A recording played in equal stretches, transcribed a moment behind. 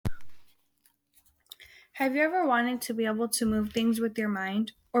Have you ever wanted to be able to move things with your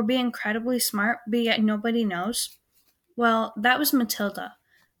mind or be incredibly smart, but yet nobody knows? Well, that was Matilda.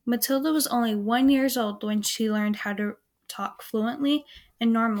 Matilda was only 1 year old when she learned how to talk fluently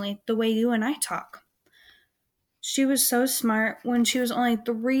and normally the way you and I talk. She was so smart when she was only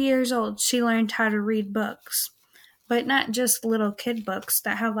 3 years old, she learned how to read books. But not just little kid books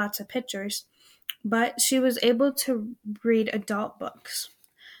that have lots of pictures, but she was able to read adult books.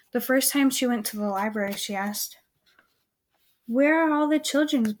 The first time she went to the library, she asked, "Where are all the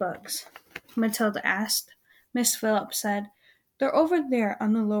children's books?" Matilda asked. Miss Phillips said, "They're over there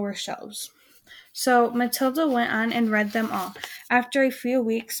on the lower shelves." So Matilda went on and read them all. After a few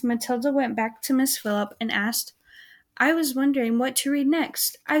weeks, Matilda went back to Miss Phillips and asked, "I was wondering what to read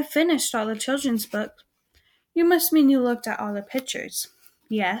next. I've finished all the children's books." "You must mean you looked at all the pictures."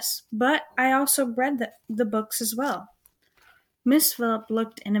 "Yes, but I also read the books as well." Miss Phillips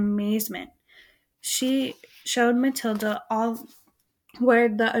looked in amazement. She showed Matilda all where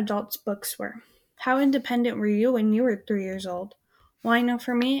the adults' books were. "How independent were you when you were 3 years old?" "Well, I know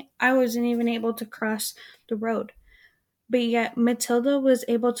for me, I wasn't even able to cross the road. But yet Matilda was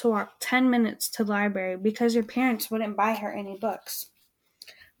able to walk 10 minutes to the library because her parents wouldn't buy her any books."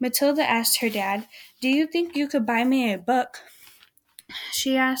 Matilda asked her dad, "Do you think you could buy me a book?"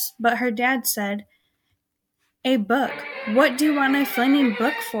 she asked, but her dad said, "A book? What do you want a flaming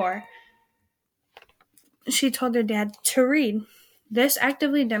book for?" She told her dad to read. This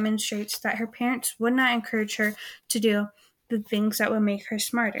actively demonstrates that her parents would not encourage her to do the things that would make her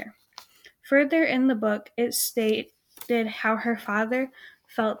smarter. Further in the book, it stated how her father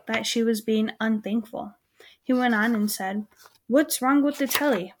felt that she was being unthankful. He went on and said, "What's wrong with the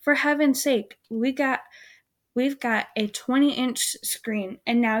telly? For heaven's sake, we've got a 20-inch screen,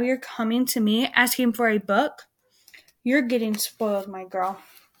 and now you're coming to me asking for a book? You're getting spoiled, my girl."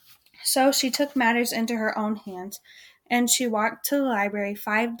 So she took matters into her own hands, and she walked to the library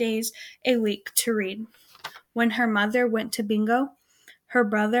 5 days a week to read. When her mother went to bingo, her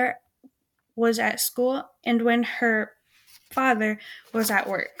brother was at school, and when her father was at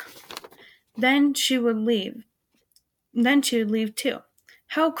work. Then she would leave. Then she would leave too.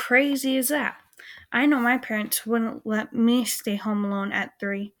 How crazy is that? I know my parents wouldn't let me stay home alone at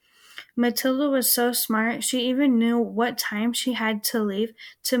 3. Matilda was so smart, she even knew what time she had to leave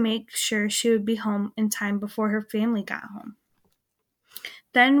to make sure she would be home in time before her family got home.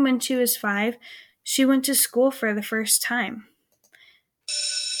 Then, when she was 5, she went to school for the first time.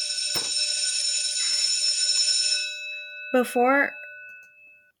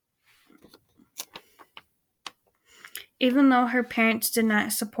 Even though her parents did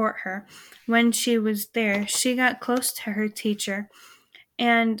not support her when she was there, she got close to her teacher,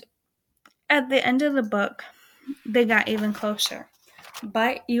 and at the end of the book, they got even closer.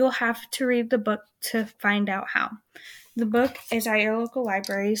 But you'll have to read the book to find out how. The book is at your local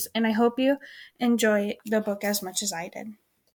libraries, and I hope you enjoy the book as much as I did.